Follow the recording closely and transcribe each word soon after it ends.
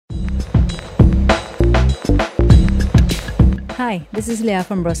Hi, this is Léa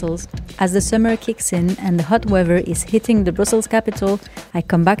from Brussels. As the summer kicks in and the hot weather is hitting the Brussels capital, I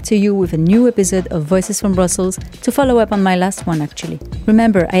come back to you with a new episode of Voices from Brussels to follow up on my last one, actually.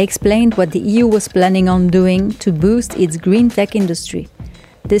 Remember, I explained what the EU was planning on doing to boost its green tech industry.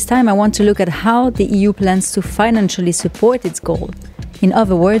 This time I want to look at how the EU plans to financially support its goal. In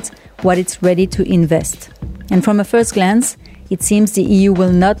other words, what it's ready to invest. And from a first glance, it seems the EU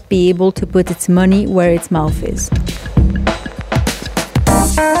will not be able to put its money where its mouth is.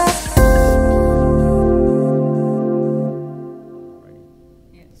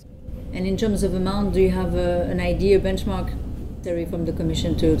 And in terms of amount, do you have an idea, benchmark, Terry, from the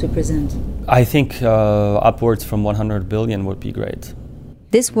Commission to present? I think upwards from 100 billion would be great.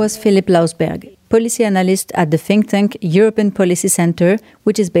 This was Philippe Lausberg, policy analyst at the think tank European Policy Center,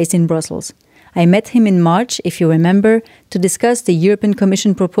 which is based in Brussels. I met him in March, if you remember, to discuss the European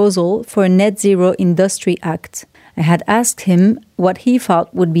Commission proposal for a Net Zero Industry Act. I had asked him what he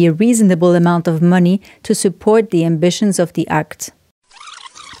thought would be a reasonable amount of money to support the ambitions of the Act.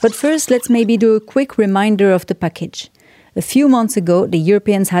 But first, let's maybe do a quick reminder of the package. A few months ago, the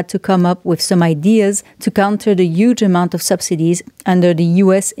Europeans had to come up with some ideas to counter the huge amount of subsidies under the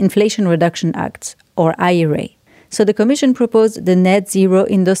US Inflation Reduction Act, or IRA. So the Commission proposed the Net Zero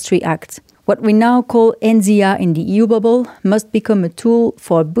Industry Act. What we now call NZIA in the EU bubble must become a tool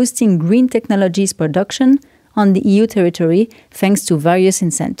for boosting green technologies production on the EU territory thanks to various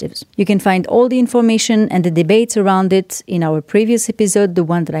incentives. You can find all the information and the debates around it in our previous episode, the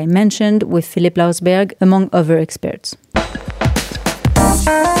one that I mentioned with Philippe Lausberg, among other experts.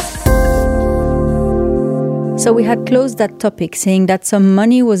 So we had closed that topic saying that some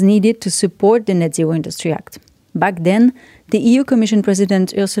money was needed to support the Net Zero Industry Act. Back then, the EU Commission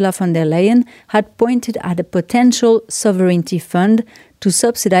President Ursula von der Leyen had pointed at a potential sovereignty fund to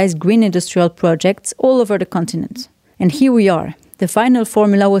subsidize green industrial projects all over the continent. And here we are. The final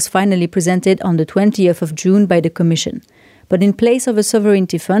formula was finally presented on the 20th of June by the Commission. But in place of a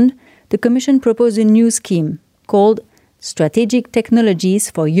sovereignty fund, the Commission proposed a new scheme called Strategic Technologies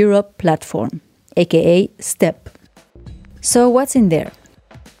for Europe Platform, aka STEP. So what's in there?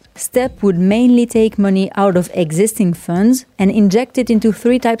 STEP would mainly take money out of existing funds and inject it into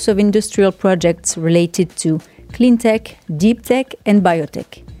three types of industrial projects related to clean tech, deep tech and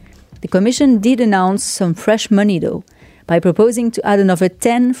biotech. The Commission did announce some fresh money though, by proposing to add another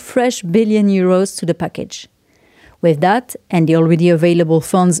 10 fresh billion euros to the package. With that, and the already available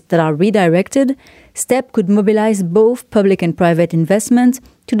funds that are redirected, STEP could mobilize both public and private investment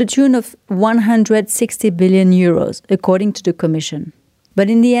to the tune of 160 billion euros, according to the Commission. But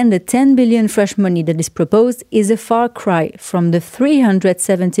in the end, the 10 billion fresh money that is proposed is a far cry from the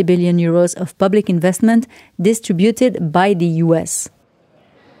 370 billion euros of public investment distributed by the US.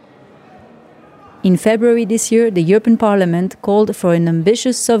 In February this year, the European Parliament called for an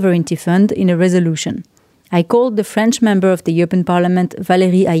ambitious sovereignty fund in a resolution. I called the French member of the European Parliament,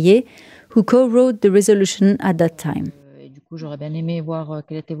 Valérie Hayet, who co-wrote the resolution at that time. J'aurais bien aimé voir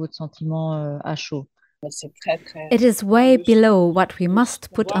quel était votre sentiment à chaud. It is way below what we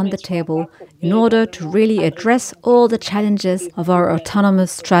must put on the table in order to really address all the challenges of our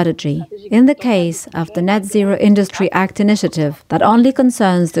autonomous strategy. In the case of the Net Zero Industry Act initiative that only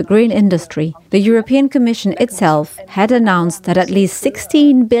concerns the green industry, the European Commission itself had announced that at least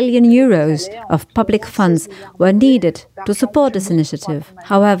 16 billion euros of public funds were needed to support this initiative.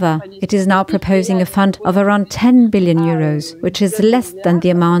 However, it is now proposing a fund of around 10 billion euros, which is less than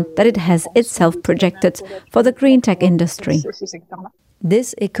the amount that it has itself projected for the green tech industry.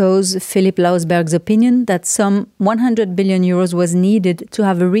 This echoes Philippe Lausberg's opinion that some 100 billion euros was needed to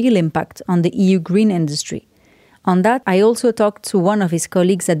have a real impact on the EU green industry. On that, I also talked to one of his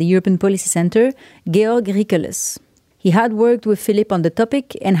colleagues at the European Policy Center, Georg Rikeles. He had worked with Philippe on the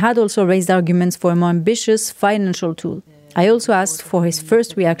topic and had also raised arguments for a more ambitious financial tool. I also asked for his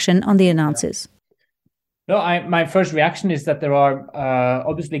first reaction on the announcements. No, my first reaction is that there are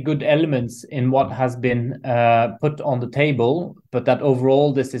obviously good elements in what has been put on the table, but that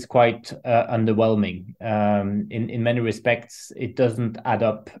overall this is quite underwhelming. In many respects, it doesn't add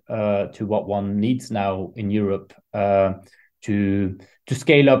up to what one needs now in Europe to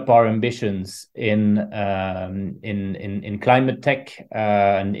scale up our ambitions in climate tech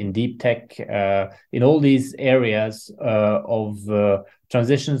and in deep tech, in all these areas of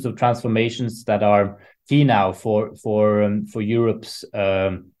transitions of transformations that are key now for Europe's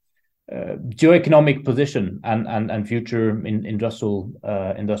geoeconomic position and future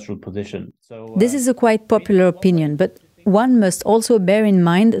industrial position. So this is a quite popular opinion, but one must also bear in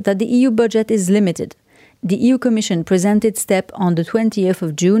mind that the EU budget is limited. the EU Commission presented STEP on the 20th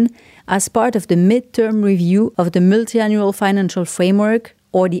of June as part of the midterm review of the multi-annual financial framework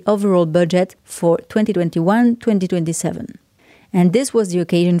or the overall budget for 2021-2027. And this was the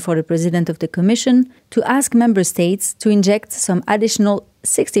occasion for the President of the Commission to ask Member States to inject some additional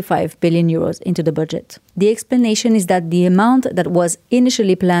 65 billion euros into the budget. The explanation is that the amount that was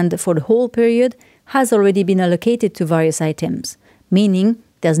initially planned for the whole period has already been allocated to various items, meaning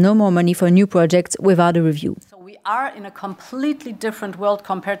there's no more money for new projects without a review. So we are in a completely different world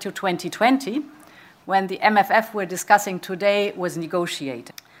compared to 2020, when the MFF we're discussing today was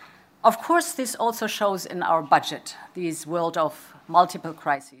negotiated. Of course, this also shows in our budget, this world of multiple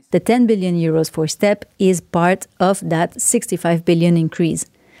crises. The 10 billion euros for STEP is part of that 65 billion increase.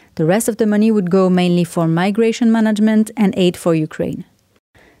 The rest of the money would go mainly for migration management and aid for Ukraine.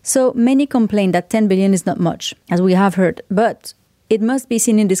 So many complain that 10 billion is not much, as we have heard, but it must be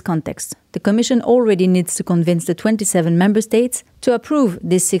seen in this context. The Commission already needs to convince the 27 member states to approve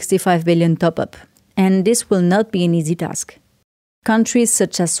this 65 billion top-up, and this will not be an easy task. Countries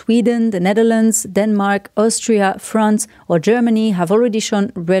such as Sweden, the Netherlands, Denmark, Austria, France or Germany have already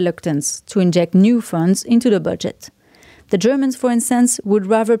shown reluctance to inject new funds into the budget. The Germans, for instance, would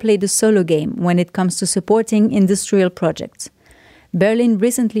rather play the solo game when it comes to supporting industrial projects. Berlin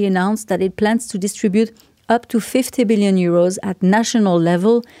recently announced that it plans to distribute up to 50 billion euros at national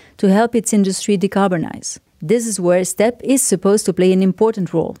level to help its industry decarbonize. This is where STEP is supposed to play an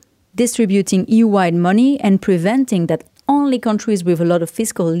important role, distributing EU-wide money and preventing that only countries with a lot of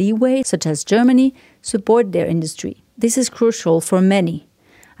fiscal leeway, such as Germany, support their industry. This is crucial for many.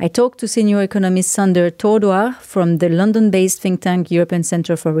 I talked to senior economist Sander Tordoar from the London-based think tank European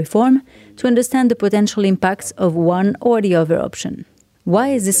Centre for Reform to understand the potential impacts of one or the other option. Why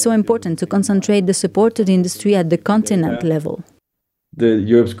is this so important to concentrate the support to the industry at the continent level? The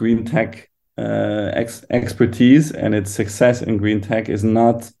Europe's green tech expertise and its success in green tech is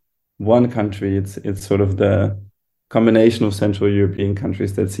not one country. It's sort of the combination of Central European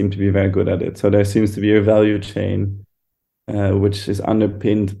countries that seem to be very good at it. So there seems to be a value chain which is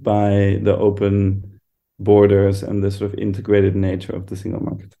underpinned by the open borders and the sort of integrated nature of the single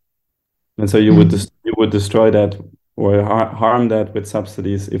market. And so you would destroy that or harm that with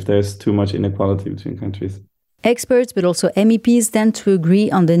subsidies if there's too much inequality between countries. Experts, but also MEPs, tend to agree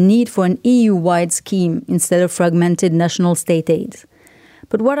on the need for an EU-wide scheme instead of fragmented national state aids.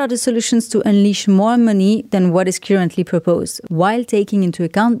 But what are the solutions to unleash more money than what is currently proposed, while taking into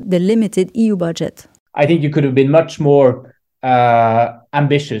account the limited EU budget? I think you could have been much more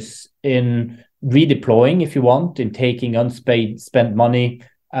ambitious in redeploying, if you want, in taking unspent money,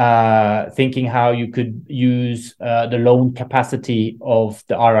 thinking how you could use the loan capacity of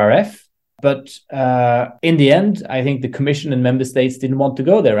the RRF. But in the end, I think the Commission and member states didn't want to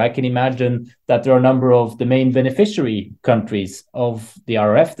go there. I can imagine that there are a number of the main beneficiary countries of the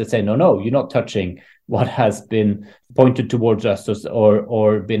RRF that say, no, you're not touching what has been pointed towards us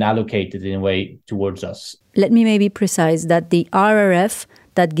or been allocated in a way towards us. Let me maybe precise that the RRF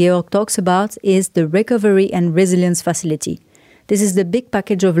that Georg talks about is the Recovery and Resilience Facility. This is the big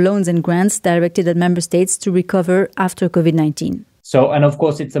package of loans and grants directed at member states to recover after COVID-19. So, and of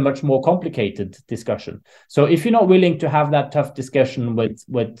course, it's a much more complicated discussion. So if you're not willing to have that tough discussion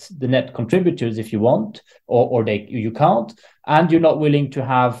with the net contributors, if you want, or you can't, and you're not willing to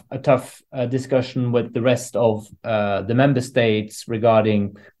have a tough discussion with the rest of the member states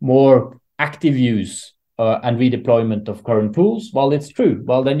regarding more active use and redeployment of current pools, well, it's true.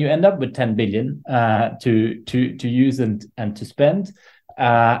 Well, then you end up with 10 billion to use and to spend,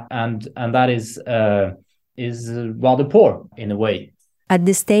 and that is rather poor in a way. At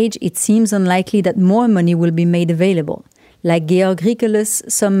this stage, it seems unlikely that more money will be made available. Like Georg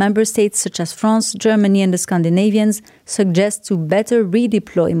Riekeles, some member states such as France, Germany and the Scandinavians suggest to better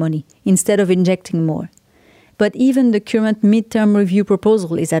redeploy money instead of injecting more. But even the current midterm review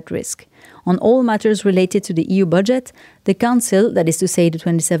proposal is at risk. On all matters related to the EU budget, the Council, that is to say the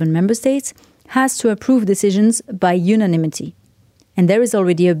 27 member states, has to approve decisions by unanimity. And there is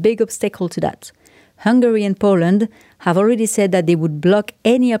already a big obstacle to that. Hungary and Poland have already said that they would block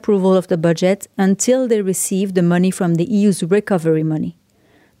any approval of the budget until they receive the money from the EU's recovery money.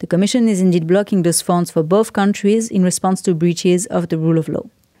 The Commission is indeed blocking those funds for both countries in response to breaches of the rule of law.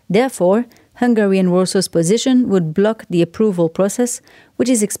 Therefore, Hungary and Warsaw's position would block the approval process, which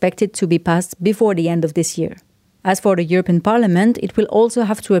is expected to be passed before the end of this year. As for the European Parliament, it will also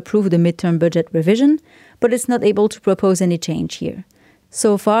have to approve the midterm budget revision, but it's not able to propose any change here.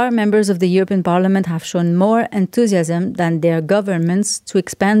 So far, members of the European Parliament have shown more enthusiasm than their governments to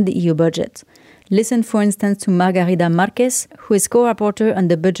expand the EU budget. Listen, for instance, to Margarida Marquez, who is co-rapporteur on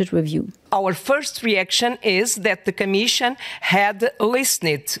the budget review. Our first reaction is that the Commission had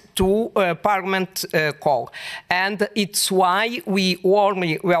listened to Parliament call. And it's why we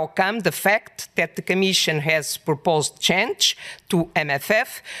warmly welcome the fact that the Commission has proposed change to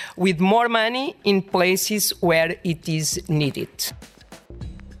MFF with more money in places where it is needed.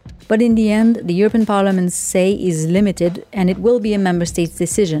 But in the end, the European Parliament's say is limited, and it will be a member state's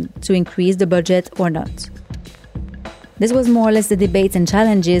decision to increase the budget or not. This was more or less the debates and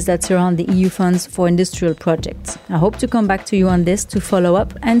challenges that surround the EU funds for industrial projects. I hope to come back to you on this to follow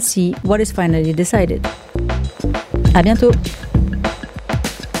up and see what is finally decided. À bientôt!